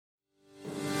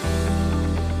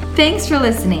Thanks for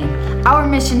listening. Our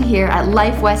mission here at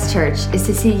Life West Church is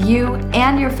to see you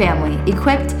and your family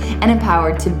equipped and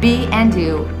empowered to be and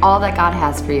do all that God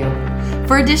has for you.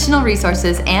 For additional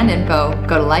resources and info,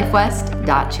 go to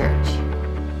lifewest.church.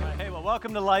 Hey, well,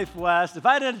 welcome to Life West. If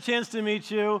I had a chance to meet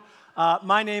you,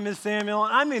 my name is Samuel,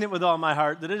 and I mean it with all my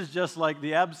heart that it is just like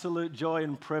the absolute joy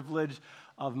and privilege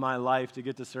of my life to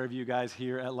get to serve you guys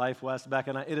here at Life West.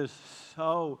 It is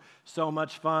so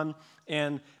much fun,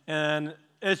 and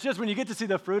it's just when you get to see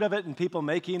the fruit of it and people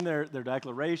making their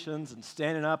declarations and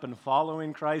standing up and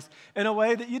following Christ in a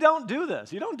way that you don't do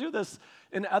this. You don't do this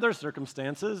in other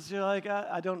circumstances. You're like,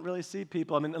 I don't really see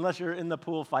people. I mean, unless you're in the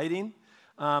pool fighting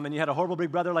and you had a horrible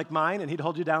big brother like mine and he'd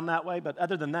hold you down that way. But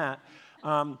other than that,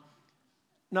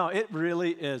 no, it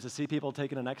really is to see people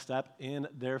taking the next step in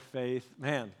their faith.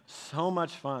 Man, so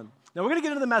much fun. Now, we're going to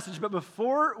get into the message, but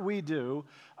before we do,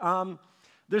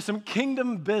 there's some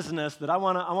kingdom business that I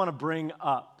want to bring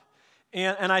up.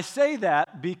 And I say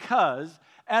that because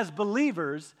as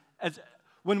believers,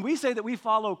 when we say that we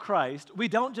follow Christ, we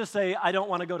don't just say, I don't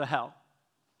want to go to hell.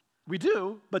 We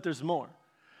do, but there's more.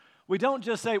 We don't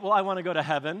just say, well, I want to go to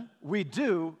heaven. We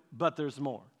do, but there's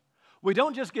more. We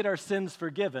don't just get our sins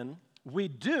forgiven. We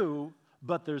do,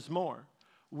 but there's more.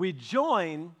 We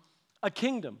join a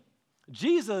kingdom.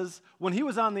 Jesus, when he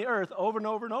was on the earth over and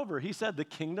over and over, he said the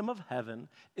kingdom of heaven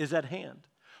is at hand.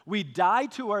 We die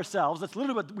to ourselves. That's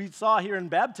literally what we saw here in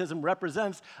baptism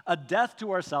represents a death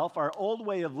to ourselves, our old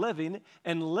way of living,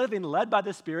 and living led by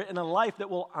the Spirit in a life that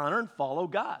will honor and follow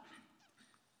God.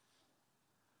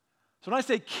 So when I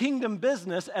say kingdom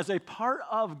business as a part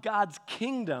of God's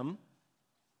kingdom,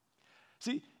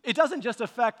 see, it doesn't just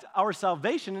affect our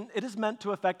salvation, it is meant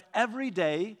to affect every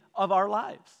day of our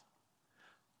lives.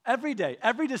 Every day,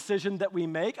 every decision that we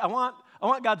make, I want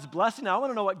God's blessing. I want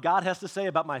to know what God has to say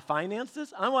about my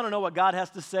finances. I want to know what God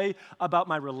has to say about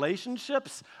my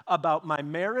relationships, about my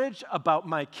marriage, about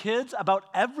my kids, about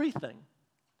everything.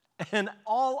 And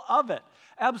all of it,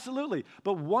 absolutely.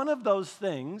 But one of those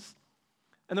things,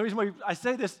 and the reason why I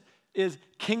say this is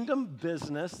kingdom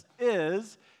business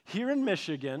is here in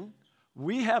Michigan,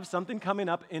 we have something coming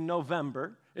up in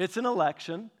November. It's an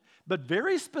election. But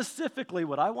very specifically,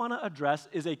 what I want to address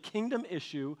is a kingdom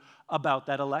issue about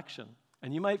that election.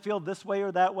 And you might feel this way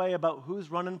or that way about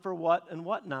who's running for what and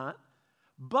whatnot.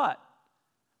 But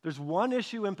there's one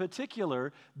issue in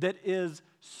particular that is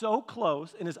so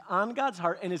close and is on God's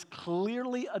heart and is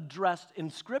clearly addressed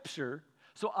in Scripture.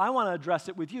 So I want to address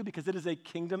it with you because it is a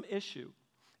kingdom issue.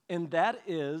 And that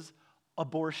is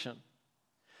abortion.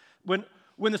 When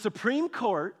the Supreme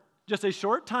Court just a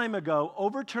short time ago,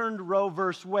 overturned Roe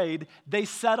versus Wade, they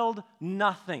settled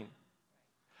nothing.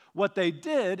 What they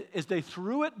did is they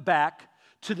threw it back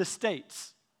to the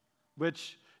states,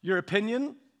 which your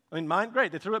opinion, I mean, mine,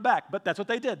 great, they threw it back, but that's what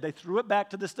they did. They threw it back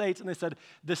to the states and they said,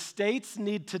 the states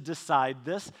need to decide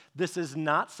this. This is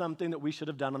not something that we should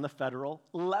have done on the federal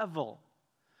level.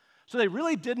 So they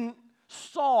really didn't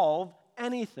solve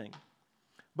anything.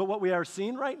 But what we are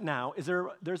seeing right now is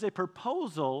there's a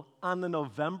proposal on the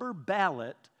November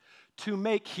ballot to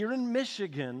make here in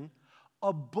Michigan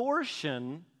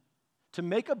to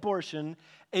make abortion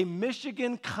a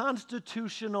Michigan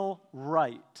constitutional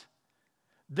right.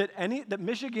 That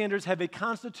Michiganders have a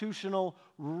constitutional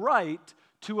right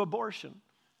to abortion.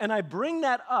 And I bring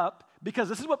that up because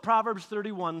this is what Proverbs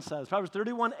 31 says. Proverbs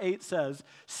 31:8 says,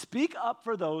 speak up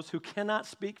for those who cannot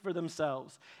speak for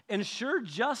themselves. Ensure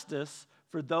justice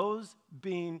for those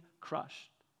being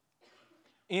crushed.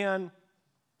 And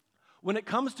when it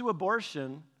comes to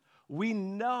abortion, we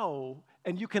know,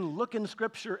 and you can look in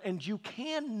Scripture, and you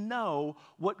can know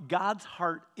what God's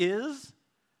heart is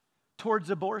towards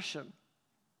abortion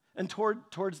and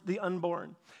towards the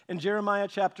unborn. In Jeremiah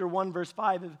chapter 1, verse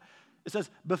 5, it says,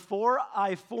 before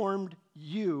I formed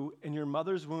you in your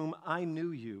mother's womb, I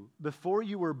knew you. Before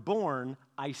you were born,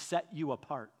 I set you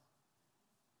apart.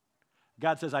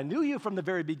 God says, I knew you from the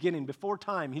very beginning, before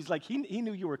time. He's like, he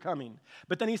knew you were coming.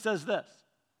 But then he says this,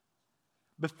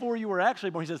 before you were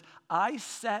actually born, he says, I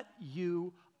set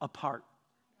you apart.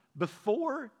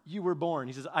 Before you were born,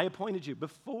 he says, I appointed you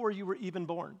before you were even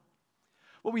born.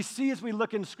 What we see as we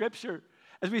look in Scripture,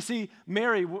 as we see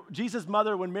Mary, Jesus'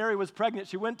 mother, when Mary was pregnant,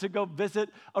 she went to go visit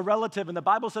a relative. And the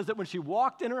Bible says that when she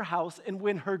walked in her house and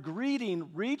when her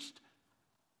greeting reached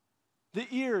the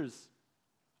ears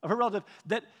of her relative,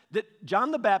 that John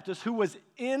the Baptist, who was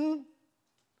in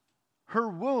her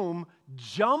womb,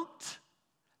 jumped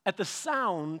at the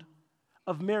sound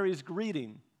of Mary's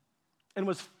greeting and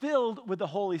was filled with the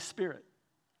Holy Spirit.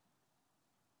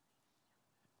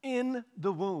 In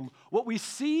the womb. What we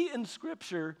see in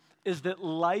Scripture is that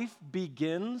life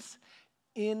begins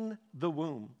in the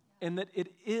womb, and that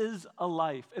it is a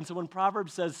life. And so when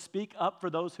Proverbs says, speak up for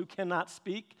those who cannot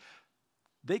speak,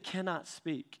 they cannot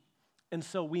speak. And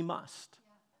so we must.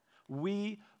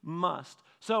 We must.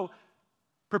 So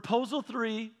Proposal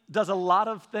 3 does a lot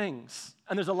of things.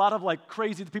 And there's a lot of like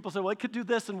crazy people say, well, it could do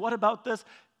this, and what about this?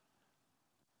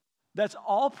 That's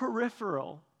all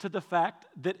peripheral to the fact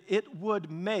that it would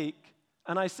make,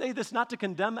 and I say this not to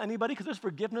condemn anybody because there's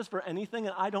forgiveness for anything,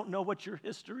 and I don't know what your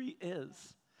history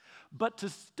is, but to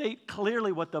state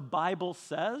clearly what the Bible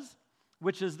says,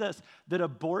 which is this, that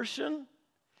abortion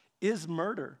is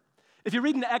murder. If you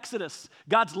read in Exodus,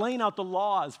 God's laying out the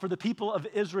laws for the people of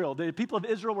Israel. The people of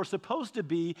Israel were supposed to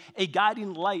be a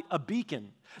guiding light, a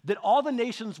beacon, that all the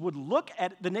nations would look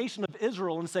at the nation of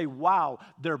Israel and say, wow,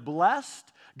 they're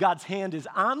blessed. God's hand is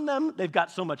on them. They've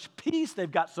got so much peace.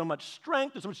 They've got so much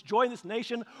strength. There's so much joy in this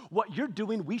nation. What you're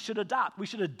doing, we should adopt. We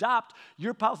should adopt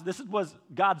your policy. This was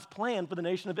God's plan for the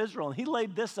nation of Israel. And he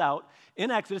laid this out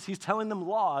in Exodus. He's telling them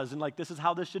laws and like, this is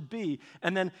how this should be.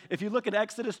 And then if you look at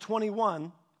Exodus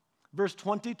 21, verse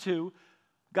 22,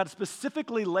 God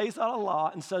specifically lays out a law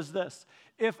and says this: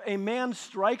 if a man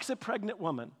strikes a pregnant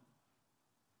woman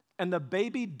and the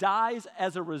baby dies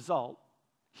as a result,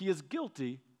 he is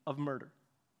guilty of murder.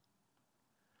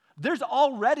 There's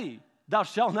already, thou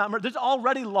shalt not murder, there's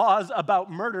already laws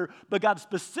about murder, but God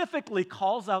specifically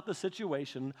calls out the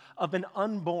situation of an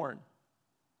unborn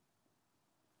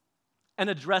and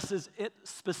addresses it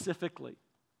specifically.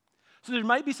 So there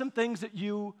might be some things that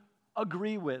you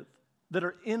agree with that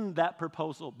are in that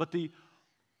proposal, but the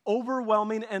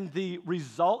overwhelming and the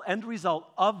end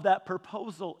result of that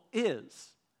proposal is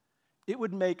it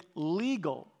would make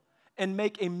legal and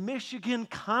make a Michigan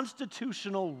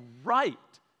constitutional right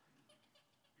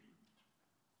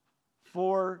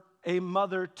for a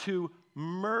mother to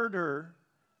murder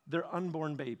their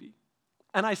unborn baby.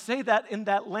 And I say that in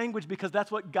that language because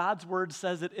that's what God's word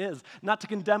says it is. Not to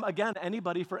condemn, again,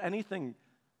 anybody for anything.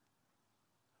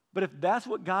 But if that's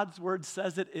what God's word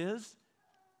says it is,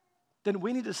 then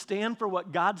we need to stand for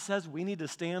what God says we need to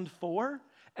stand for,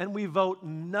 and we vote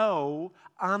no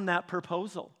on that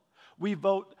proposal. We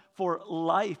vote for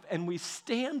life, and we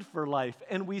stand for life,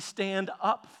 and we stand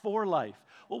up for life.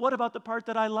 Well, what about the part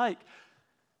that I like?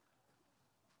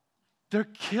 They're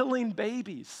killing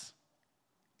babies.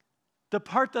 The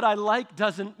part that I like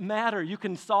doesn't matter. You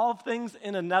can solve things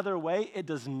in another way. It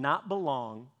does not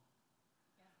belong.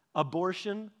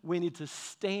 Abortion, we need to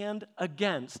stand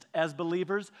against as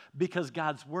believers because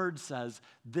God's word says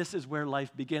this is where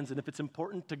life begins. And if it's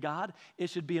important to God, it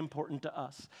should be important to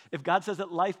us. If God says that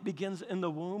life begins in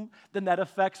the womb, then that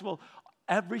affects, well,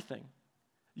 everything.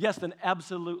 Yes, then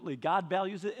absolutely. God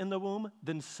values it in the womb,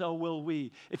 then so will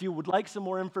we. If you would like some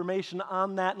more information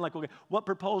on that and like, okay, what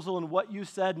proposal and what you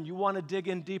said and you want to dig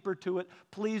in deeper to it,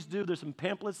 please do. There's some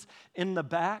pamphlets in the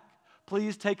back.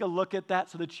 Please take a look at that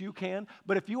so that you can.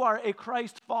 But if you are a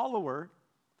Christ follower,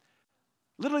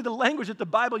 literally the language that the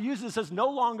Bible uses says, no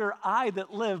longer I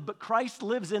that live, but Christ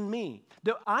lives in me.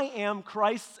 That I am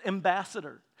Christ's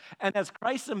ambassador. And as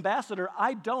Christ's ambassador,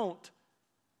 I don't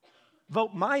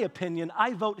vote my opinion,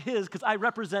 I vote his because I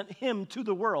represent him to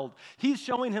the world. He's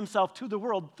showing himself to the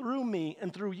world through me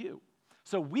and through you.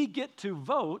 So we get to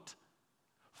vote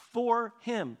for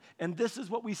him. And this is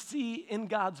what we see in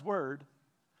God's word.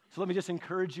 So let me just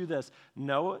encourage you this.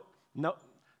 Know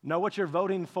what you're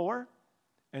voting for,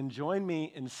 and join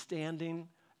me in standing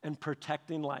and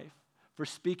protecting life, for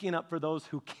speaking up for those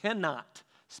who cannot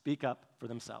speak up for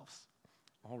themselves.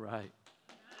 All right.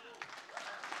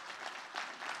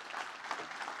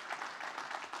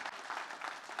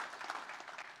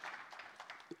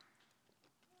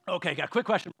 Okay, got a quick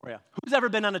question for you. Who's ever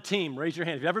been on a team? Raise your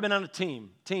hand. Have you ever been on a team?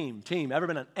 Team. Ever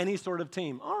been on any sort of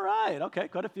team? All right, okay,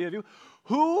 quite a few of you.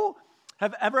 Who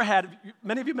have ever had,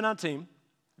 many of you have been on a team.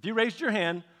 If you raised your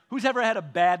hand, who's ever had a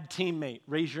bad teammate?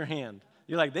 Raise your hand.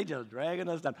 You're like, they just dragging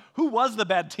us down. Who was the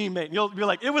bad teammate? And you'll be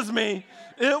like, it was me.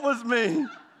 It was me.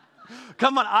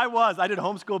 Come on, I did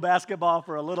homeschool basketball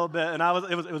for a little bit, and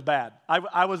it was bad.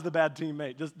 I was the bad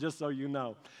teammate, just so you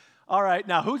know. All right,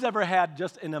 now who's ever had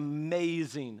just an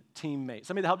amazing teammate?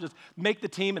 Somebody that helped just make the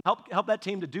team and help that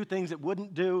team to do things it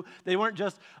wouldn't do. They weren't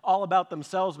just all about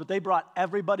themselves, but they brought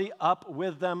everybody up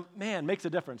with them. Man, makes a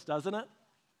difference, doesn't it?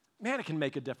 Man, it can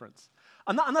make a difference.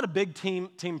 I'm not a big team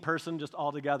person, just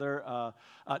all together.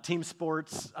 Team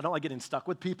sports, I don't like getting stuck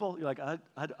with people. You're like, I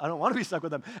don't want to be stuck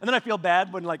with them. And then I feel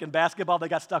bad when, like, in basketball, they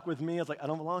got stuck with me. I was like, I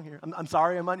don't belong here. I'm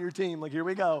sorry, I'm on your team. Like, here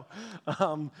we go.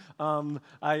 I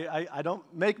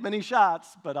don't make many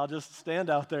shots, but I'll just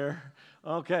stand out there.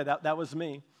 Okay, that was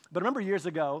me. But I remember years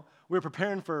ago, we were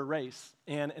preparing for a race,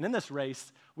 and in this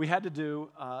race, we had to do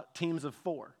teams of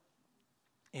 4.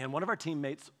 And one of our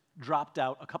teammates dropped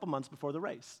out a couple months before the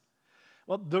race.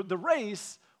 Well, the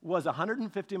race was a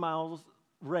 150 miles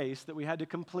race that we had to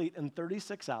complete in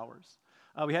 36 hours.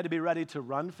 We had to be ready to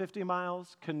run 50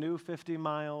 miles, canoe 50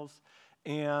 miles,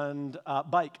 and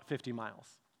bike 50 miles.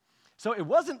 So it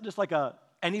wasn't just like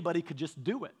anybody could just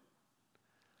do it.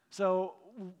 So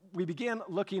we began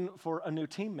looking for a new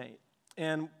teammate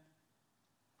and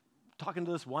talking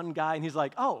to this one guy, and he's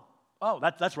like, oh,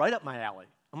 that's right up my alley.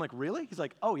 I'm like, really? He's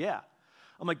like, oh, yeah.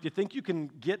 I'm like, do you think you can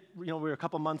get, we're a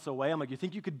couple months away. I'm like, you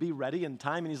think you could be ready in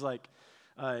time? And he's like,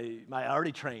 I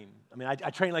already train. I mean, I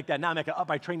train like that now. I'm going to up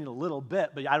my training a little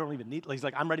bit, but I don't even need, he's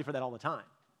like, I'm ready for that all the time.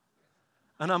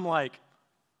 And I'm like,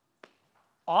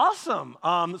 awesome.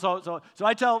 So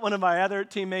I tell one of my other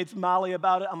teammates, Molly,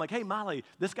 about it. I'm like, hey, Molly,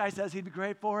 this guy says he'd be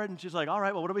great for it. And she's like, all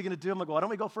right, well, what are we going to do? I'm like, well, why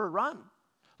don't we go for a run?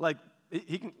 Like,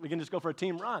 we can just go for a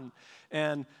team run.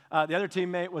 And the other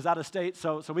teammate was out of state,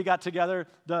 so we got together,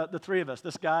 the 3 of us,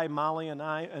 this guy, Molly, and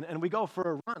I, and we go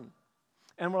for a run.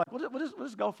 And we're like, we'll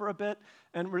just go for a bit,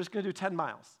 and we're just going to do 10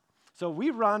 miles. So we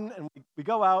run, and we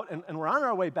go out, and we're on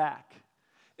our way back.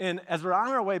 And as we're on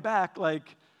our way back,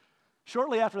 like,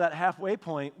 shortly after that halfway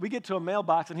point, we get to a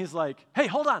mailbox, and he's like, hey,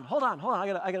 hold on,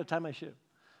 I gotta tie my shoe.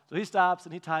 So he stops,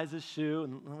 and he ties his shoe,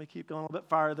 and we keep going a little bit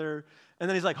farther. And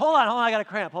then he's like, hold on, I got a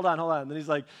cramp, hold on. And then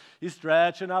he's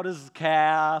stretching out his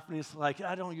calf, and he's like,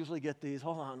 I don't usually get these,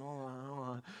 hold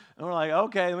on. And we're like,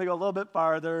 okay, and we go a little bit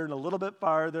farther, and a little bit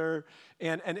farther,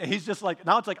 and he's just like,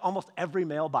 now it's like almost every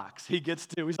mailbox he gets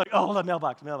to. He's like, oh, hold on,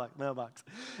 mailbox.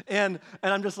 And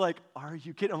I'm just like, are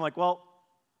you kidding? I'm like, well,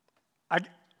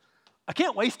 I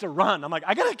can't waste a run. I'm like,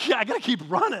 I gotta keep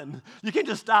running. You can't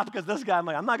just stop because this guy, I'm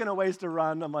like, I'm not gonna waste a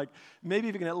run. I'm like, maybe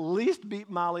if you can at least beat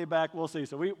Molly back, we'll see.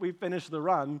 So we finish the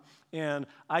run, and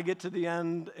I get to the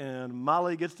end, and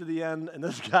Molly gets to the end, and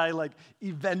this guy like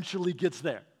eventually gets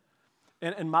there.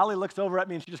 And Molly looks over at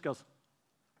me, and she just goes,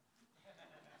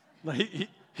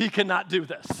 he cannot do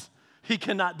this. He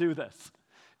cannot do this.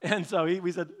 And so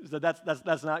we said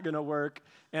that's not gonna work.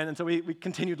 And so we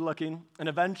continued looking, and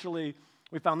eventually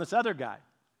we found this other guy,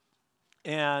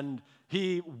 and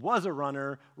he was a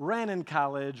runner, ran in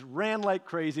college, ran like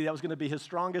crazy. That was going to be his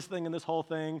strongest thing in this whole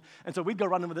thing. And so we'd go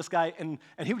running with this guy, and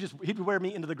he'd wear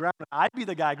me into the ground. And I'd be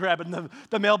the guy grabbing the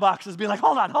mailboxes, being like,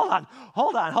 hold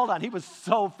on. He was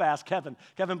so fast, Kevin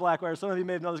Blackwire. Some of you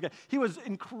may have known this guy. He was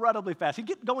incredibly fast. He'd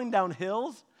get going down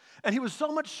hills, and he was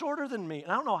so much shorter than me.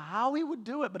 And I don't know how he would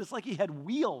do it, but it's like he had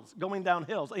wheels going down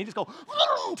hills, and he'd just go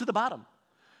to the bottom.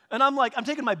 And I'm like, I'm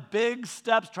taking my big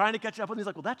steps, trying to catch up with him. He's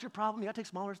like, well, that's your problem. You got to take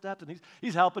smaller steps. And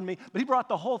he's helping me. But he brought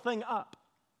the whole thing up.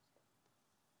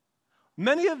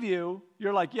 Many of you,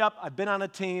 you're like, yep, I've been on a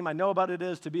team. I know about it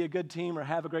is to be a good team or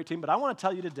have a great team. But I want to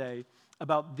tell you today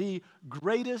about the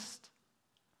greatest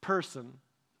person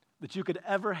that you could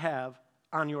ever have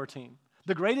on your team.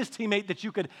 The greatest teammate that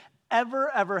you could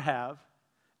ever have.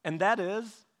 And that is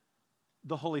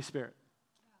the Holy Spirit.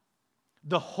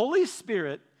 The Holy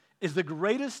Spirit is the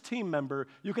greatest team member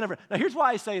you can ever. Now, here's why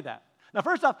I say that. Now,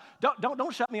 first off,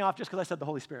 don't shut me off just because I said the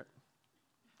Holy Spirit.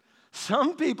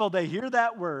 Some people, they hear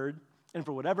that word, and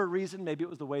for whatever reason, maybe it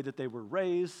was the way that they were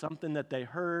raised, something that they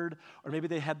heard, or maybe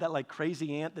they had that like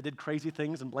crazy aunt that did crazy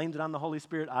things and blamed it on the Holy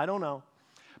Spirit. I don't know.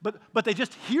 But they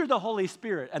just hear the Holy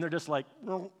Spirit, and they're just like,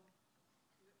 well,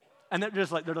 and they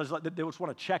just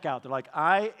want to check out. They're like,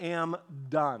 I am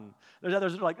done. There's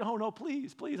others that are like, oh, no,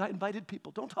 please, I invited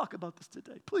people. Don't talk about this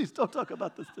today. Please don't talk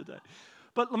about this today.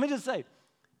 But let me just say,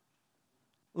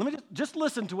 just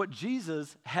listen to what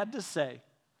Jesus had to say.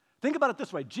 Think about it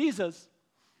this way. Jesus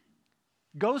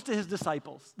goes to his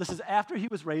disciples. This is after he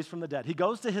was raised from the dead. He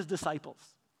goes to his disciples.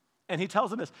 And he tells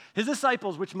them this. His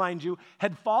disciples, which, mind you,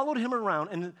 had followed him around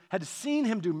and had seen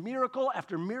him do miracle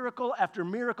after miracle after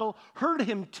miracle, heard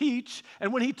him teach,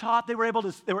 and when he taught, they were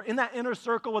in that inner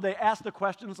circle where they asked the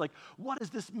questions like, what does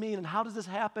this mean and how does this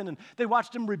happen? And they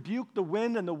watched him rebuke the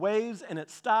wind and the waves, and it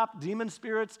stopped. Demon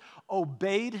spirits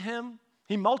obeyed him.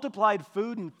 He multiplied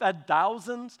food and fed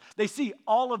thousands. They see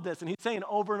all of this, and he's saying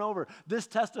over and over, this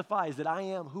testifies that I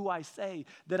am who I say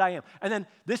that I am. And then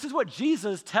this is what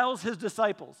Jesus tells his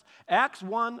disciples. Acts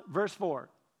 1, verse 4.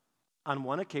 On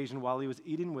one occasion, while he was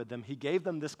eating with them, he gave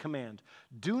them this command.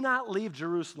 Do not leave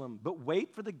Jerusalem, but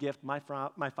wait for the gift my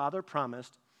Father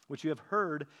promised, which you have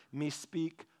heard me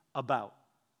speak about.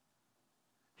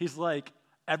 He's like,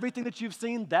 everything that you've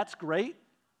seen, that's great,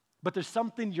 but there's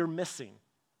something you're missing.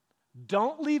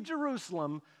 Don't leave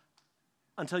Jerusalem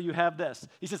until you have this.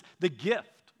 He says, the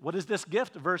gift. What is this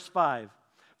gift? Verse 5.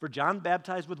 For John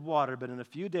baptized with water, but in a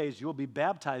few days you will be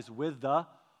baptized with the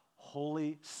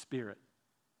Holy Spirit.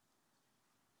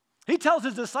 He tells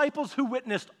his disciples who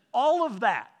witnessed all of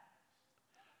that,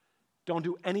 don't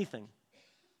do anything.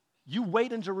 You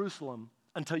wait in Jerusalem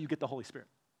until you get the Holy Spirit.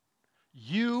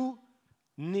 You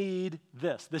need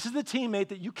this. This is the teammate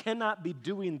that you cannot be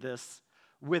doing this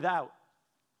without.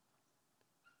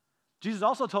 Jesus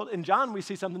also told, in John we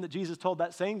see something that Jesus told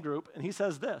that same group, and he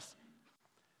says this.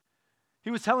 He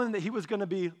was telling them that he was going to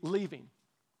be leaving.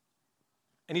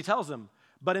 And he tells them,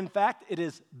 but in fact it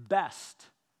is best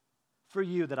for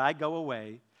you that I go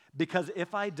away, because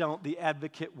if I don't, the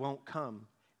advocate won't come.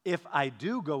 If I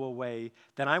do go away,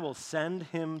 then I will send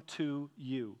him to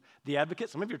you. The advocate,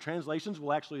 some of your translations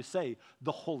will actually say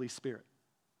the Holy Spirit.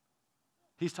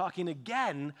 He's talking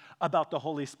again about the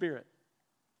Holy Spirit.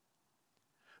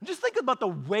 Just think about the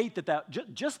weight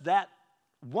just that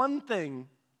one thing,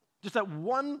 just that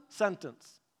one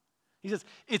sentence. He says,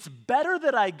 it's better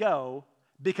that I go,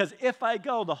 because if I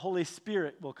go, the Holy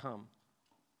Spirit will come.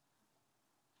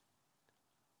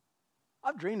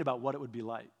 I've dreamed about what it would be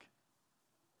like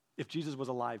if Jesus was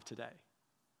alive today.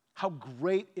 How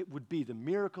great it would be, the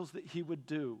miracles that he would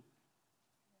do.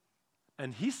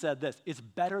 And he said this, it's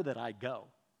better that I go.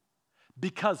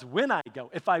 Because when I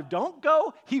go, if I don't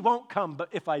go, he won't come. But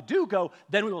if I do go,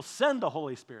 then we will send the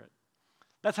Holy Spirit.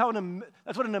 That's what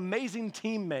an amazing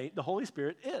teammate the Holy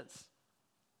Spirit is.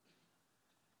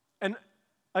 And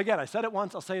again, I said it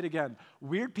once, I'll say it again.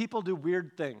 Weird people do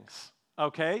weird things,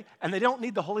 okay? And they don't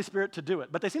need the Holy Spirit to do it,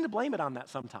 but they seem to blame it on that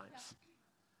sometimes.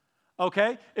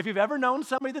 Okay? If you've ever known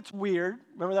somebody that's weird,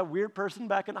 remember that weird person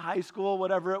back in high school,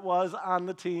 whatever it was, on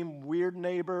the team, weird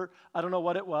neighbor, I don't know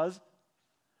what it was.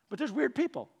 But there's weird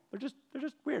people. They're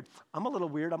just weird. I'm a little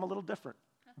weird. I'm a little different.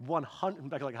 100.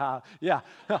 Back like, yeah,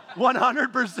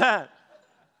 100%.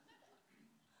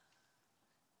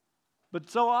 But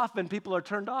so often people are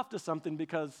turned off to something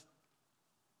because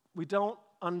we don't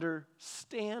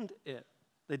understand it.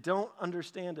 They don't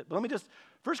understand it. But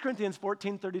 1 Corinthians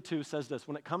 14:32 says this.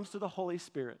 When it comes to the Holy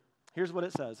Spirit, here's what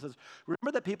it says. It says,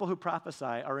 remember that people who prophesy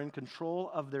are in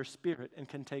control of their spirit and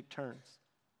can take turns.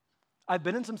 I've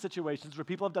been in some situations where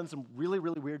people have done some really,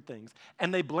 really weird things,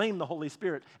 and they blame the Holy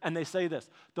Spirit, and they say this,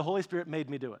 the Holy Spirit made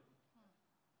me do it.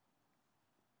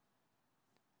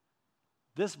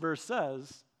 This verse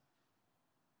says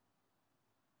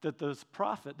that this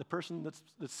prophet, the person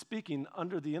that's speaking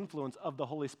under the influence of the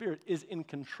Holy Spirit, is in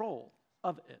control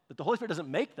of it. That the Holy Spirit doesn't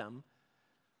make them.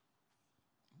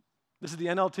 This is the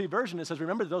NLT version. It says,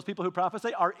 remember that those people who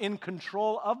prophesy are in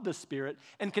control of the Spirit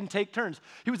and can take turns.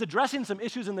 He was addressing some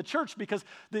issues in the church because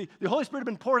the Holy Spirit had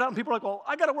been poured out, and people are like, well,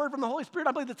 I got a word from the Holy Spirit.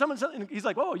 I believe that someone said, and he's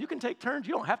like, oh, you can take turns.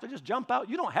 You don't have to just jump out.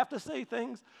 You don't have to say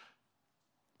things.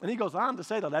 And he goes on to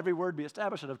say that every word be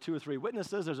established out of 2 or 3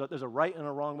 witnesses. There's a right and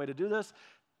a wrong way to do this.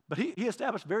 But he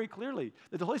established very clearly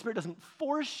that the Holy Spirit doesn't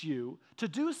force you to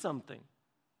do something.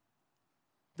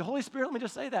 The Holy Spirit, let me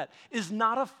just say that, is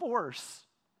not a force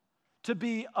to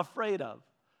be afraid of.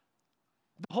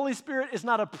 The Holy Spirit is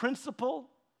not a principle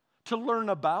to learn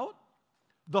about.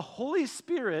 The Holy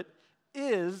Spirit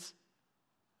is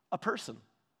a person.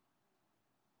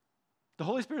 The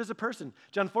Holy Spirit is a person.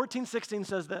 John 14:16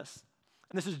 says this,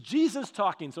 and this is Jesus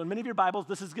talking, so in many of your Bibles,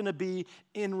 this is going to be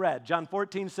in red. John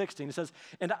 14:16, it says,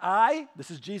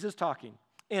 this is Jesus talking,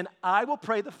 and I will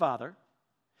pray the Father,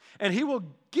 and he will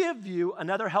give you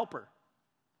another helper,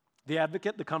 the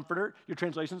advocate, the comforter, your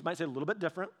translations might say a little bit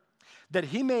different, that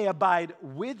he may abide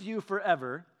with you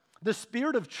forever, the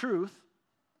Spirit of truth,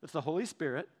 that's the Holy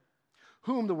Spirit,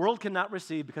 whom the world cannot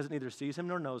receive because it neither sees him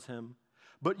nor knows him,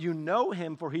 but you know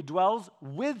him, for he dwells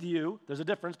with you. There's a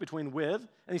difference between with,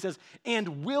 and he says,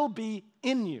 and will be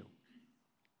in you.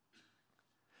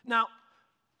 Now,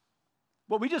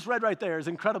 what we just read right there is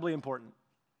incredibly important.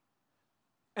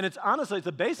 And it's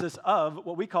the basis of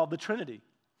what we call the Trinity.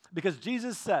 Because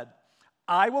Jesus said,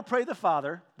 I will pray the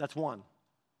Father, that's 1.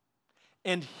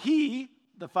 And he,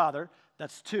 the Father,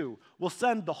 that's 2, will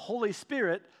send the Holy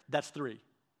Spirit, that's 3.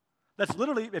 That's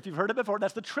literally, if you've heard it before,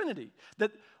 that's the Trinity.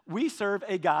 That we serve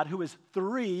a God who is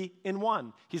 3 in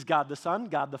 1. He's God the Son,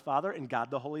 God the Father, and God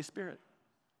the Holy Spirit.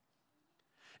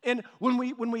 And when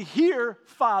we hear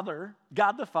Father,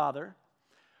 God the Father,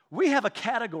 we have a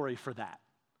category for that.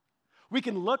 We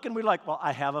can look and we're like, well,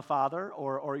 I have a father,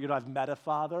 or I've met a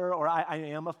father, or I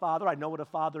am a father, I know what a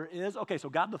father is. Okay, so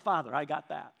God the Father, I got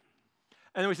that.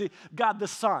 And then we see God the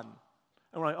Son.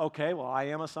 And we're like, okay, well, I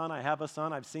am a son, I have a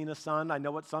son, I've seen a son, I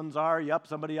know what sons are. Yep,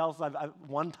 somebody else,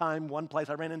 one place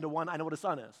I ran into one, I know what a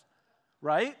son is,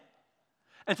 right?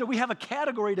 And so we have a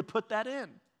category to put that in.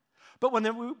 But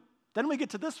then we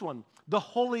get to this one, the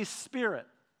Holy Spirit.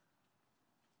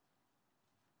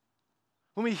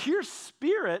 When we hear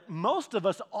Spirit, most of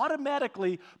us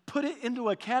automatically put it into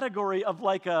a category of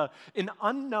like an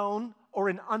unknown or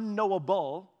an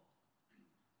unknowable.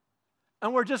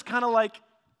 And we're just kind of like,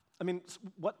 I mean,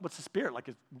 what's the Spirit? Like,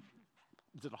 is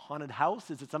it a haunted house?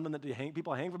 Is it something that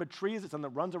people hang from a tree? Is it something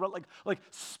that runs around? Like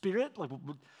Spirit?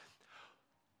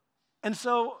 And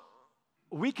so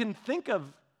we can think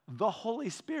of the Holy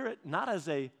Spirit not as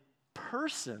a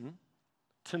person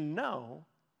to know,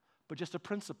 but just a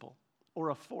principle or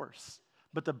a force.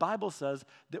 But the Bible says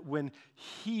that when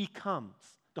He comes,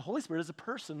 the Holy Spirit is a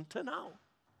person to know.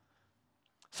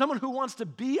 Someone who wants to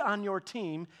be on your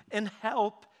team and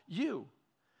help you.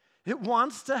 It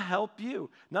wants to help you,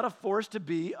 not a force to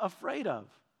be afraid of.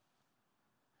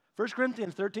 1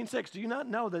 Corinthians 13:6, do you not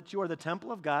know that you are the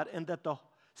temple of God and that the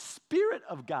Spirit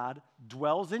of God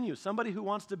dwells in you? Somebody who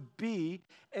wants to be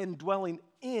and dwelling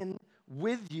in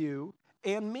with you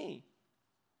and me.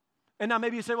 And now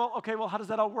maybe you say, well, okay, how does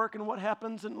that all work and what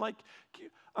happens? And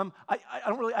I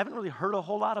haven't really heard a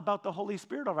whole lot about the Holy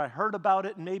Spirit, or I heard about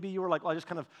it and maybe you were like, well,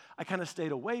 I kind of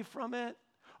stayed away from it.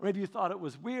 Or maybe you thought it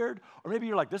was weird. Or maybe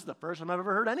you're like, this is the first time I've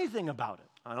ever heard anything about it.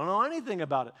 I don't know anything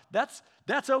about it.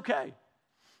 That's okay.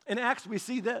 In Acts, we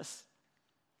see this.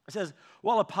 It says,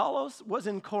 while Apollos was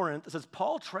in Corinth, it says,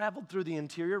 Paul traveled through the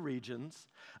interior regions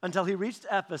until he reached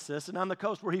Ephesus and on the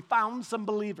coast where he found some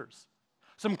believers,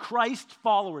 some Christ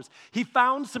followers. He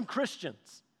found some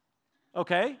Christians,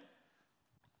 okay?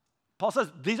 Paul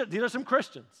says, these are some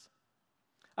Christians.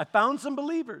 I found some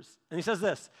believers. And he says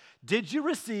this, did you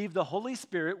receive the Holy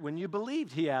Spirit when you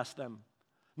believed? He asked them.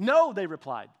 No, they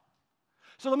replied.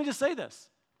 So let me just say this.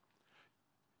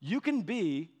 You can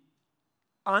be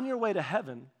on your way to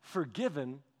heaven,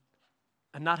 forgiven,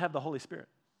 and not have the Holy Spirit.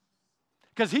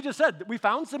 Because he just said, that we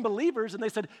found some believers, and they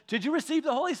said, did you receive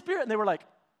the Holy Spirit? And they were like,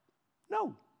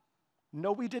 no.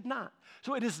 No, we did not.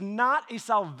 So it is not a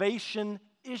salvation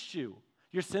issue.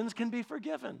 Your sins can be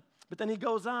forgiven. But then he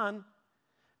goes on,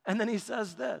 and then he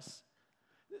says this.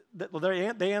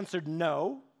 They answered,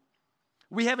 no.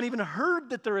 We haven't even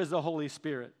heard that there is a Holy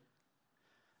Spirit.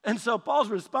 And so Paul's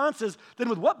response is, then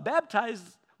with what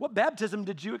baptism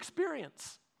did you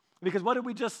experience? Because what did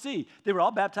we just see? They were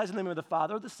all baptized in the name of the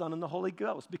Father, the Son, and the Holy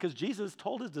Ghost. Because Jesus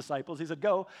told his disciples, he said,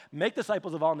 go, make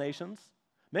disciples of all nations,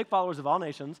 make followers of all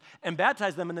nations, and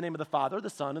baptize them in the name of the Father, the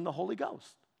Son, and the Holy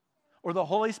Ghost. Or the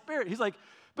Holy Spirit. He's like,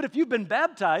 but if you've been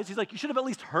baptized, he's like, you should have at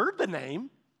least heard the name.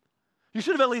 You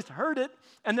should have at least heard it.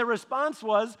 And their response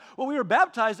was, well, we were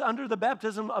baptized under the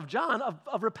baptism of John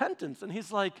of repentance. And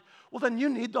he's like, well, then you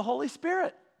need the Holy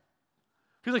Spirit.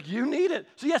 He's like, you need it.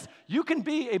 So yes, you can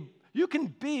be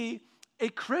a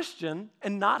Christian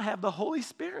and not have the Holy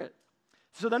Spirit.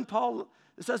 So then Paul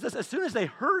says this, as soon as they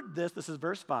heard this is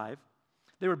verse 5,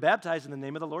 they were baptized in the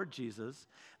name of the Lord Jesus.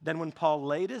 Then when Paul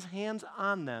laid his hands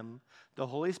on them, the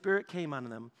Holy Spirit came on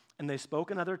them, and they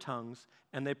spoke in other tongues,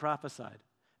 and they prophesied.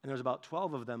 And there was about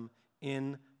 12 of them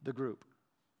in the group.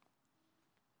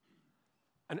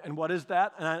 And what is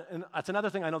that? And that's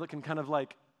another thing I know that can kind of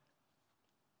like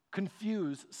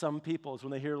confuse some people is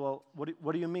when they hear, well,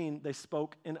 what do you mean they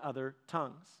spoke in other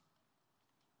tongues?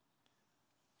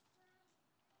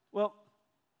 Well,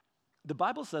 the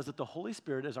Bible says that the Holy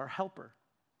Spirit is our helper.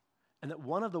 And that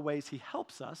one of the ways he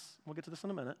helps us, we'll get to this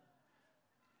in a minute,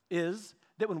 is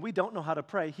that when we don't know how to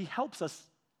pray, he helps us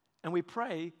and we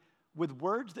pray with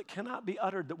words that cannot be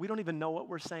uttered, that we don't even know what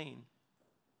we're saying.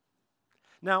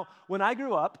 Now, when I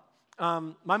grew up,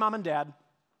 my mom and dad,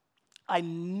 I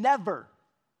never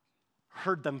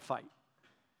heard them fight.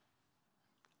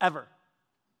 Ever.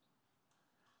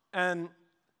 And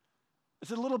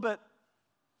it's a little bit,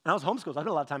 and I was homeschooled, so I spent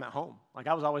a lot of time at home. Like,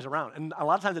 I was always around. And a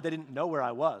lot of times that they didn't know where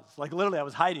I was. Like, literally, I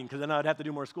was hiding, because then I would have to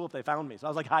do more school if they found me. So I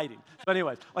was, like, hiding. So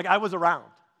anyways, like, I was around.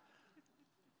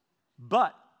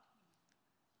 But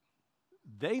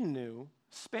they knew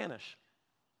Spanish.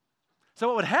 So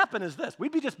what would happen is this.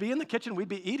 We'd just be in the kitchen, we'd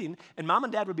be eating, and mom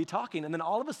and dad would be talking, and then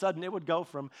all of a sudden it would go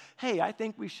from, hey, I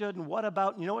think we should, and what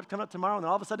about, you know what's coming up tomorrow? And then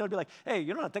all of a sudden it would be like, hey,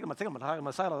 you know what, I'm on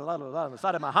the side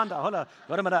of my Honda,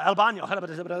 El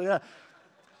Baño.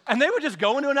 And they would just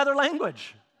go into another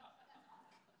language.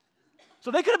 So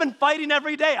they could have been fighting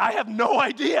every day. I have no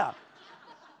idea.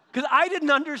 Because I didn't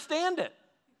understand it.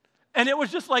 And it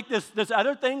was just like this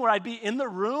other thing where I'd be in the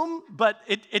room, but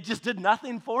it just did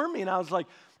nothing for me. And I was like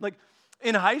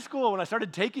in high school when I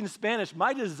started taking Spanish,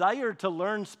 my desire to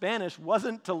learn Spanish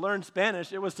wasn't to learn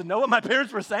Spanish. It was to know what my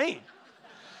parents were saying.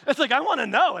 It's like, I want to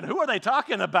know, and who are they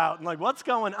talking about? And like, what's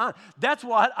going on? That's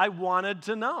what I wanted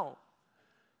to know.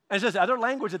 And it's just other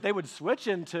language that they would switch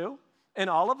into, and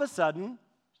all of a sudden,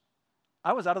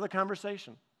 I was out of the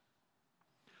conversation.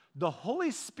 The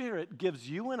Holy Spirit gives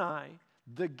you and I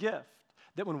the gift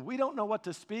that when we don't know what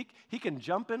to speak, he can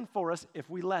jump in for us if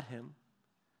we let him.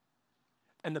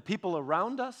 And the people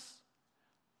around us,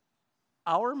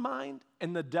 our mind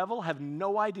and the devil have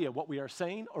no idea what we are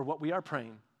saying or what we are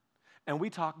praying. And we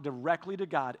talk directly to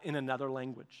God in another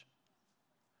language.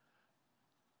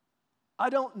 I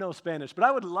don't know Spanish, but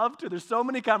I would love to. There's so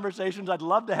many conversations I'd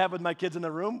love to have with my kids in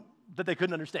the room that they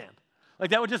couldn't understand. Like,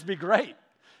 that would just be great.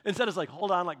 Instead, it's like,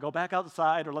 hold on, like, go back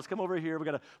outside, or let's come over here.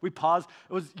 We paused.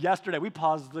 It was yesterday. We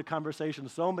paused the conversation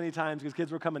so many times because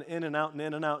kids were coming in and out and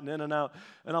in and out and in and out.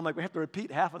 And I'm like, we have to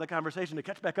repeat half of the conversation to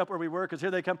catch back up where we were because here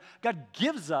they come. God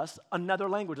gives us another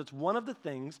language. It's one of the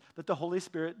things that the Holy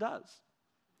Spirit does.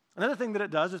 Another thing that it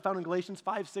does is found in Galatians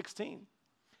 5:16.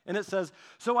 And it says,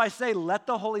 so I say, let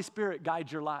the Holy Spirit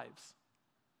guide your lives.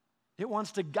 It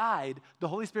wants to guide. The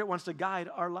Holy Spirit wants to guide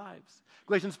our lives.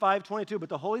 Galatians 5:22, but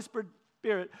the Holy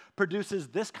Spirit produces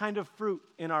this kind of fruit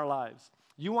in our lives.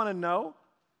 You want to know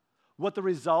what the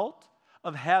result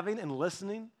of having and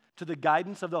listening to the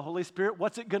guidance of the Holy Spirit,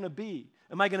 what's it going to be?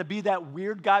 Am I going to be that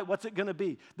weird guy? What's it going to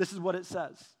be? This is what it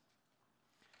says.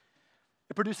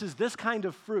 It produces this kind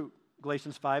of fruit,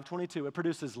 Galatians 5:22. It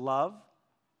produces love,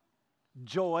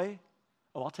 joy.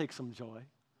 Oh, I'll take some joy.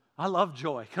 I love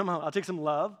joy. Come on, I'll take some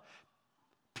love.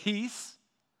 Peace.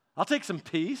 I'll take some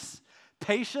peace.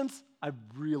 Patience. I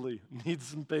really need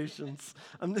some patience.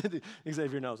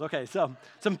 Xavier knows. Okay, so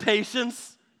some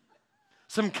patience,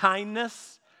 some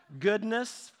kindness,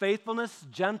 goodness, faithfulness,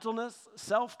 gentleness,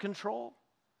 self-control.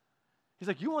 He's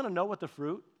like, you want to know what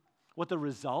the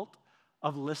result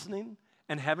of listening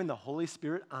and having the Holy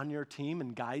Spirit on your team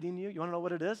and guiding you? You want to know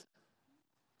what it is?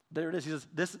 There it is. He says,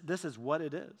 this is what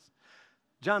it is.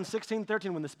 John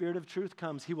 16:13, when the Spirit of truth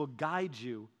comes, he will guide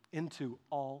you into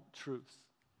all truths.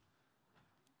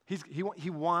 He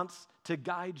wants to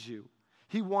guide you.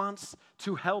 He wants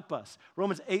to help us.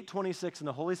 Romans 8:26, and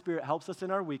the Holy Spirit helps us in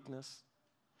our weakness.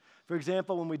 For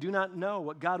example, when we do not know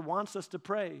what God wants us to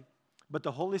pray, but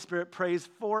the Holy Spirit prays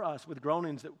for us with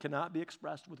groanings that cannot be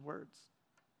expressed with words.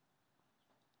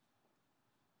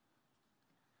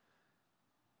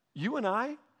 You and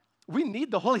I, we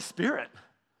need the Holy Spirit.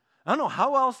 I don't know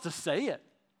how else to say it.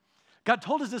 God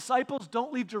told his disciples,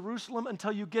 don't leave Jerusalem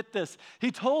until you get this. He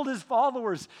told his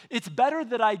followers, it's better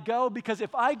that I go because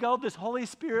if I go, this Holy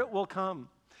Spirit will come.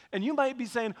 And you might be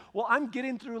saying, well, I'm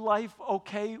getting through life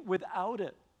okay without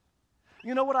it.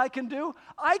 You know what I can do?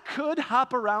 I could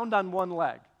hop around on one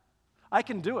leg. I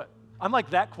can do it. I'm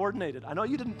like that coordinated. I know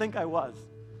you didn't think I was.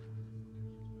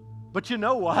 But you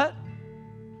know what?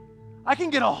 I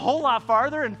can get a whole lot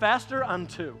farther and faster on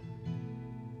two.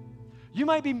 You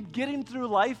might be getting through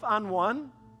life on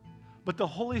one, but the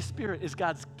Holy Spirit is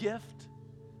God's gift,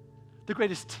 the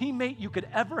greatest teammate you could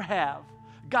ever have,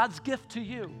 God's gift to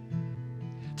you,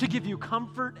 to give you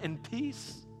comfort and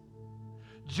peace,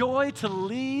 joy to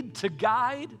lead, to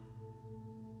guide.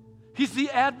 He's the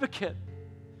advocate.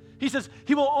 He says,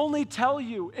 he will only tell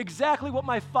you exactly what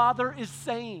my Father is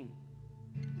saying.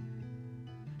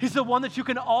 He's the one that you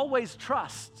can always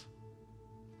trust.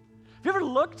 Have you ever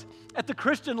looked at the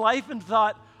Christian life and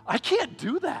thought, I can't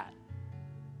do that?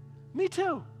 Me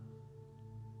too.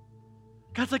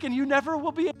 God's like, and you never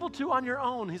will be able to on your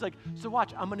own. He's like, so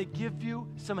watch, I'm going to give you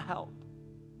some help.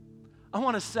 I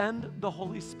want to send the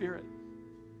Holy Spirit.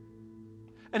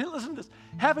 And listen to this.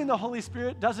 Having the Holy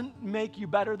Spirit doesn't make you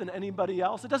better than anybody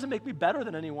else. It doesn't make me better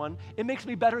than anyone. It makes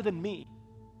me better than me.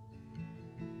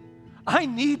 I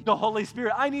need the Holy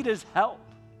Spirit. I need his help.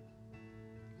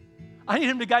 I need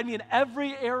him to guide me in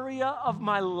every area of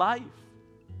my life.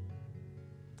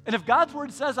 And if God's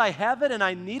word says I have it and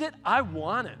I need it, I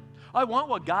want it. I want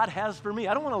what God has for me.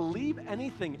 I don't want to leave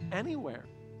anything anywhere.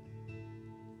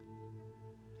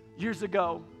 Years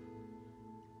ago,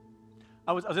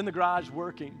 I was in the garage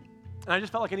working, and I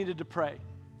just felt like I needed to pray.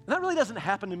 And that really doesn't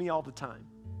happen to me all the time.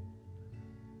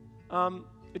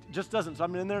 It just doesn't. So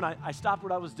I'm in there, and I stopped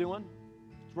what I was doing.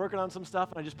 I was working on some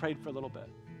stuff, and I just prayed for a little bit.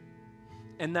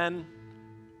 And then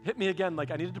hit me again,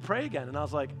 like I needed to pray again. And I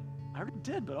was like, I already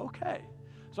did, but okay.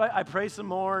 So I pray some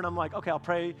more, and I'm like, okay, I'll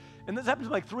pray. And this happens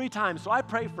like 3 times. So I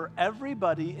pray for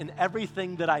everybody and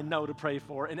everything that I know to pray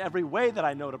for in every way that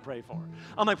I know to pray for.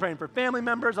 I'm like praying for family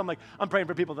members. I'm praying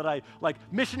for people that I, like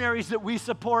missionaries that we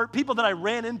support, people that I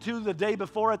ran into the day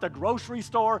before at the grocery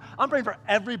store. I'm praying for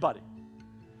everybody.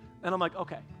 And I'm like,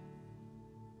 okay.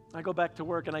 I go back to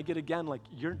work, and I get again, like,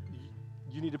 you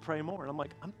need to pray more. And I'm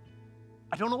like,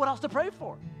 I don't know what else to pray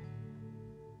for.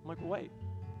 I'm like, well, wait.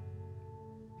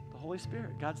 The Holy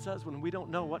Spirit. God says when we don't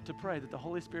know what to pray, that the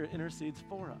Holy Spirit intercedes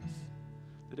for us,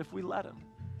 that if we let him.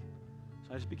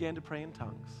 So I just began to pray in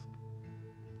tongues.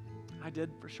 I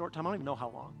did for a short time. I don't even know how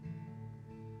long.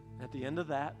 At the end of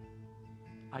that,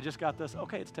 I just got this,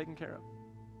 okay, it's taken care of.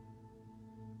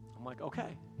 I'm like,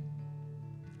 okay.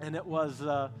 And it was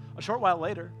a short while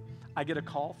later, I get a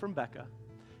call from Becca,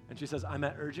 and she says, I'm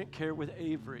at urgent care with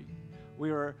Avery.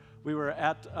 We were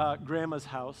at Grandma's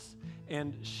house,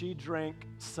 and she drank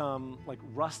some like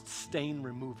rust stain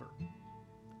remover,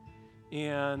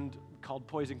 and called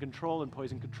Poison Control, and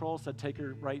Poison Control said take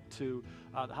her right to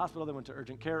the hospital. They went to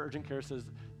urgent care. Urgent care says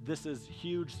this is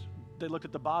huge. They looked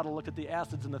at the bottle, looked at the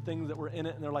acids and the things that were in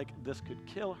it, and they're like, this could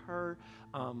kill her.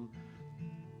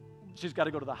 She's got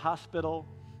to go to the hospital.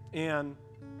 And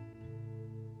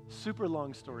super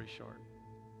long story short,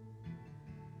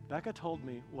 Becca told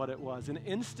me what it was, and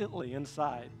instantly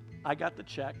inside, I got the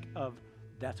check of,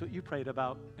 that's what you prayed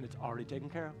about, and it's already taken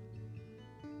care of.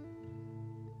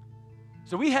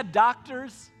 So we had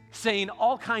doctors saying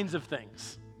all kinds of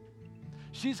things.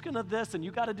 She's going to this, and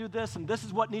you got to do this, and this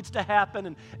is what needs to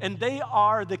happen, and they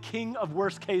are the king of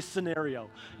worst case scenario.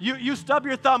 You stub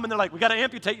your thumb, and they're like, we got to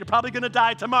amputate, you're probably going to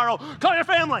die tomorrow, call your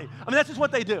family. I mean, that's just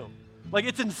what they do. Like,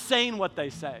 it's insane what they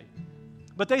say.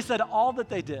 But they said all that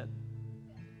they did.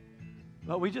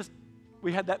 But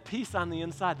we had that peace on the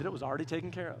inside that it was already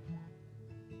taken care of.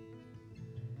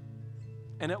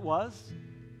 And it was.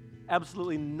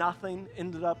 Absolutely nothing we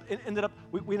ended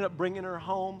up bringing her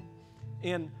home,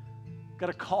 and got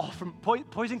a call from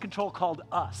Poison Control called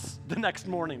us the next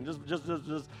morning.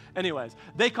 Anyways,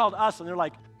 they called us, and they're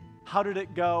like, how did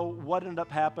it go? What ended up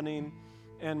happening?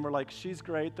 And we're like, she's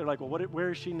great. They're like, well,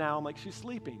 where is she now? I'm like, she's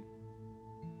sleeping.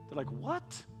 They're like, what?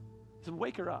 I said,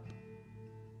 wake her up.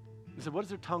 They said, what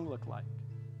does her tongue look like?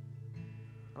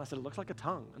 And I said, it looks like a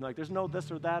tongue. And they're like, there's no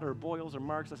this or that or boils or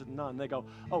marks. I said, none. They go,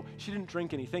 oh, she didn't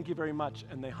drink any. Thank you very much.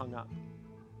 And they hung up.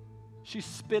 She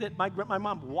spit it. My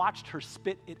mom watched her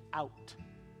spit it out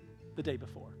the day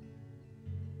before.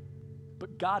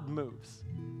 But God moves.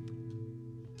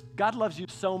 God loves you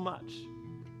so much.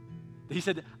 He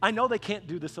said, I know they can't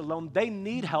do this alone. They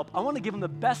need help. I want to give them the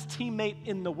best teammate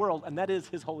in the world, and that is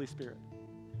his Holy Spirit.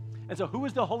 And so who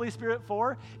is the Holy Spirit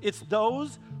for? It's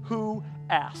those who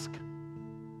ask.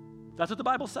 That's what the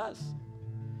Bible says.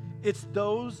 It's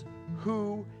those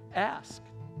who ask.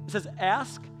 It says,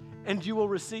 ask and you will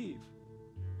receive.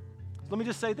 Let me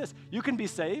just say this. You can be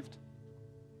saved.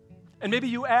 And maybe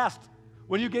you asked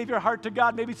when you gave your heart to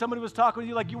God, maybe somebody was talking with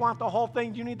you like, you want the whole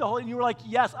thing? Do you need the Holy? And you were like,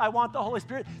 yes, I want the Holy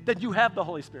Spirit. Then you have the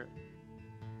Holy Spirit.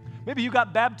 Maybe you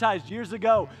got baptized years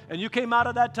ago and you came out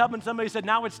of that tub and somebody said,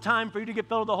 now it's time for you to get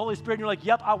filled with the Holy Spirit. And you're like,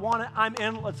 yep, I want it. I'm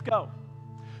in. Let's go.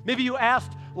 Maybe you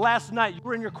asked last night, you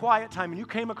were in your quiet time and you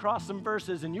came across some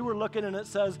verses and you were looking and it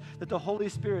says that the Holy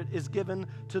Spirit is given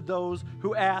to those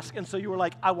who ask. And so you were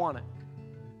like, I want it.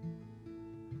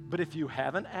 But if you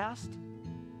haven't asked,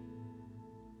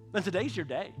 then today's your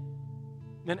day.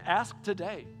 Then ask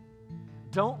today.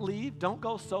 Don't leave. Don't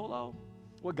go solo.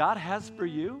 What God has for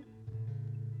you,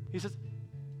 he says,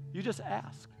 you just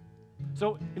ask.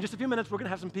 So in just a few minutes, we're going to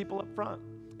have some people up front.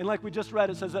 And like we just read,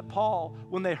 it says that Paul,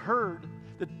 when they heard,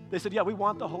 that they said, yeah, we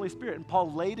want the Holy Spirit. And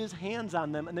Paul laid his hands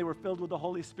on them and they were filled with the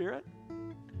Holy Spirit.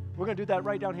 We're going to do that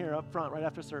right down here up front, right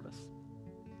after service.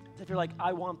 So if you're like,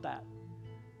 I want that.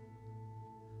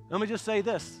 Let me just say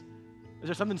this. Is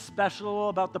there something special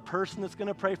about the person that's going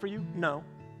to pray for you? No.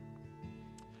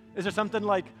 Is there something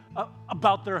like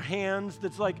about their hands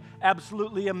that's like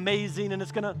absolutely amazing and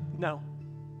it's going to? No.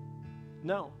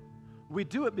 No. We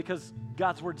do it because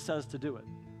God's word says to do it.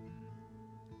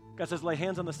 God says, lay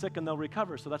hands on the sick and they'll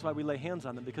recover. So that's why we lay hands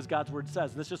on them, because God's word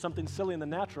says. And this is just something silly in the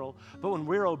natural, but when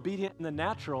we're obedient in the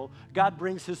natural, God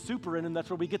brings his super in, and that's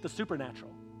where we get the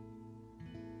supernatural.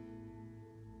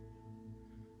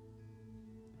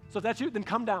 So if that's you, then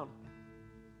come down.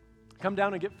 Come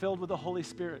down and get filled with the Holy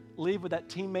Spirit. Leave with that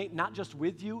teammate, not just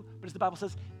with you, but as the Bible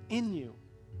says, in you.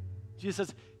 Jesus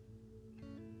says,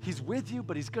 he's with you,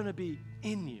 but he's going to be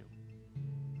in you.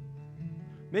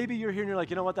 Maybe you're here and you're like,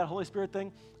 you know what, that Holy Spirit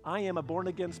thing? I am a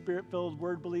born-again, spirit-filled,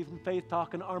 word-believing,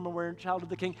 faith-talking, armor-wearing child of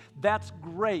the King. That's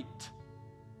great.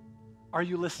 Are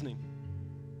you listening?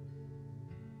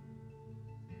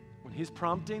 When he's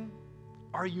prompting,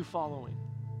 are you following?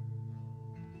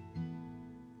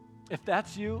 If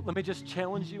that's you, let me just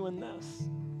challenge you in this,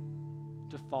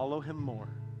 to follow him more,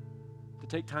 to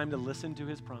take time to listen to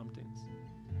his promptings.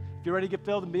 If you're ready to get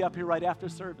filled, and be up here right after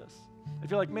service.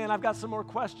 If you're like, man, I've got some more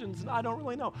questions and I don't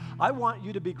really know, I want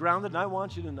you to be grounded and I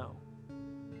want you to know.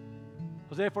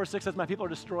 Hosea 4:6 says, my people are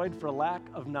destroyed for a lack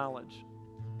of knowledge.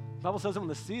 The Bible says that when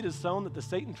the seed is sown, that the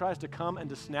Satan tries to come and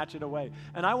to snatch it away.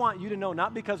 And I want you to know,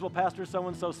 not because, well, Pastor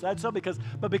so-and-so said so,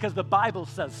 but because the Bible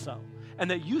says so. And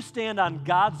that you stand on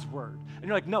God's word, And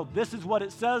you're like, no, this is what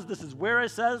it says, this is where it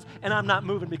says, and I'm not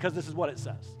moving because this is what it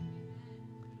says.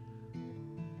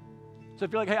 So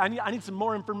if you're like, hey, I need some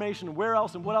more information, where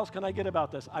else and what else can I get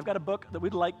about this? I've got a book that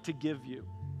we'd like to give you.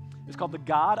 It's called The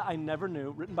God I Never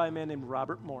Knew, written by a man named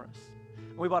Robert Morris.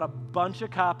 And we bought a bunch of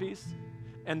copies,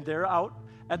 and they're out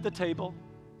at the table,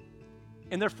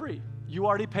 and they're free. You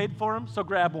already paid for them, so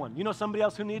grab one. You know somebody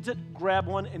else who needs it? Grab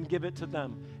one and give it to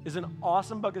them. It's an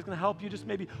awesome book. It's going to help you just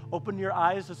maybe open your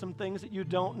eyes to some things that you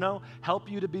don't know, help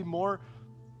you to be more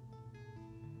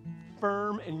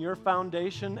firm in your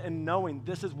foundation and knowing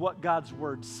this is what God's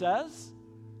word says.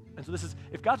 And so this is,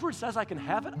 if God's word says I can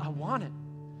have it, I want it.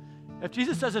 If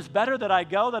Jesus says it's better that I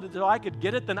go, that I could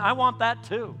get it, then I want that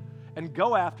too. And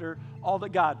go after all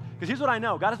that God, because here's what I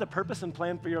know, God has a purpose and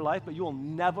plan for your life, but you will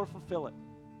never fulfill it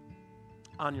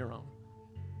on your own.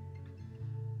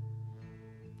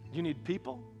 You need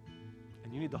people,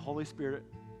 and you need the Holy Spirit.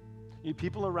 You need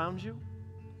people around you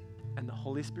and the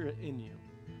Holy Spirit in you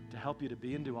to help you to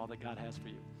be and do all that God has for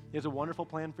you. He has a wonderful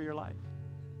plan for your life.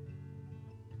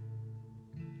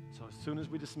 So as soon as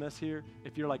we dismiss here,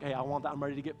 if you're like, hey, I want that, I'm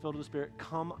ready to get filled with the Spirit,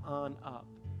 come on up.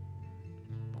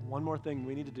 But one more thing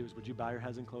we need to do is, would you bow your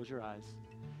heads and close your eyes?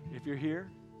 If you're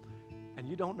here and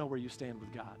you don't know where you stand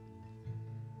with God,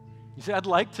 you say, I'd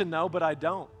like to know, but I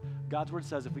don't. God's word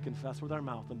says if we confess with our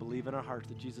mouth and believe in our hearts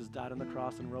that Jesus died on the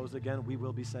cross and rose again, we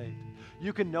will be saved.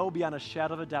 You can know beyond a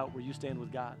shadow of a doubt where you stand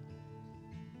with God.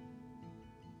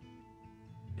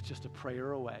 It's just a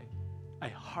prayer away, a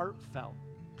heartfelt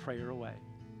prayer away.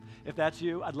 If that's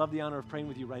you, I'd love the honor of praying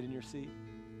with you right in your seat.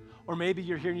 Or maybe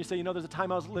you're here and you say, there's a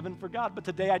time I was living for God, but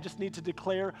today I just need to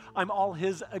declare I'm all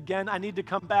His again. I need to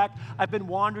come back. I've been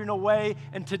wandering away,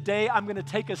 and today I'm going to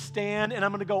take a stand, and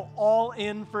I'm going to go all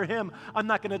in for Him. I'm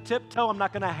not going to tiptoe. I'm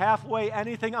not going to halfway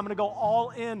anything. I'm going to go all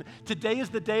in. Today is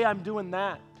the day I'm doing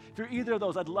that. If you're either of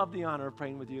those, I'd love the honor of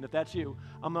praying with you. And if that's you,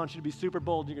 I want you to be super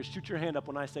bold. You're going to shoot your hand up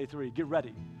when I say 3. Get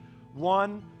ready.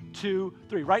 1, 2,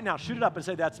 3. Right now, shoot it up and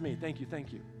say, that's me. Thank you,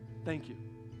 thank you, thank you.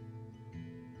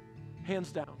 Hands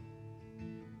down.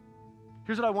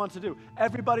 Here's what I want to do.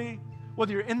 Everybody,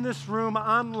 whether you're in this room,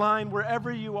 online,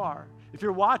 wherever you are, if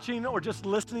you're watching or just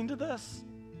listening to this,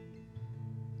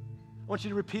 I want you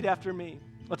to repeat after me.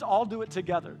 Let's all do it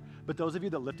together. But those of you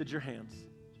that lifted your hands,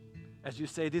 as you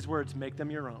say these words, make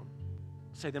them your own.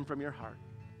 Say them from your heart.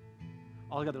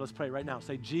 All together, let's pray right now.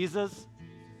 Say, Jesus,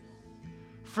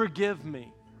 forgive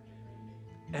me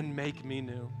and make me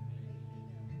new.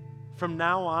 From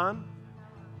now on,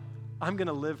 I'm going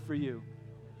to live for you.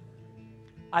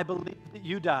 I believe that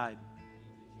you died.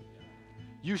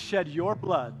 You shed your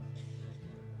blood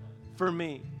for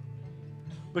me.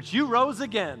 But you rose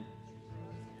again,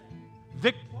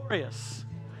 victorious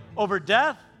over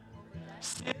death,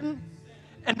 sin,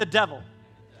 and the devil.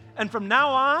 And from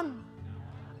now on,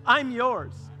 I'm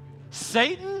yours.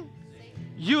 Satan,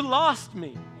 you lost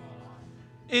me.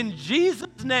 In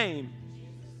Jesus' name,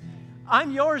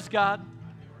 I'm yours, God,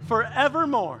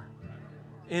 forevermore.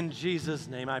 In Jesus'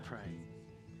 name I pray.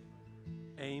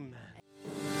 Amen.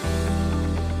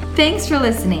 Thanks for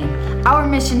listening. Our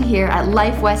mission here at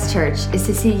Life West Church is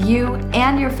to see you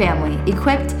and your family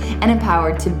equipped and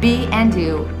empowered to be and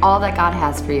do all that God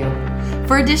has for you.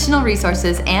 For additional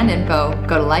resources and info,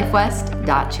 go to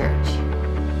lifewest.church.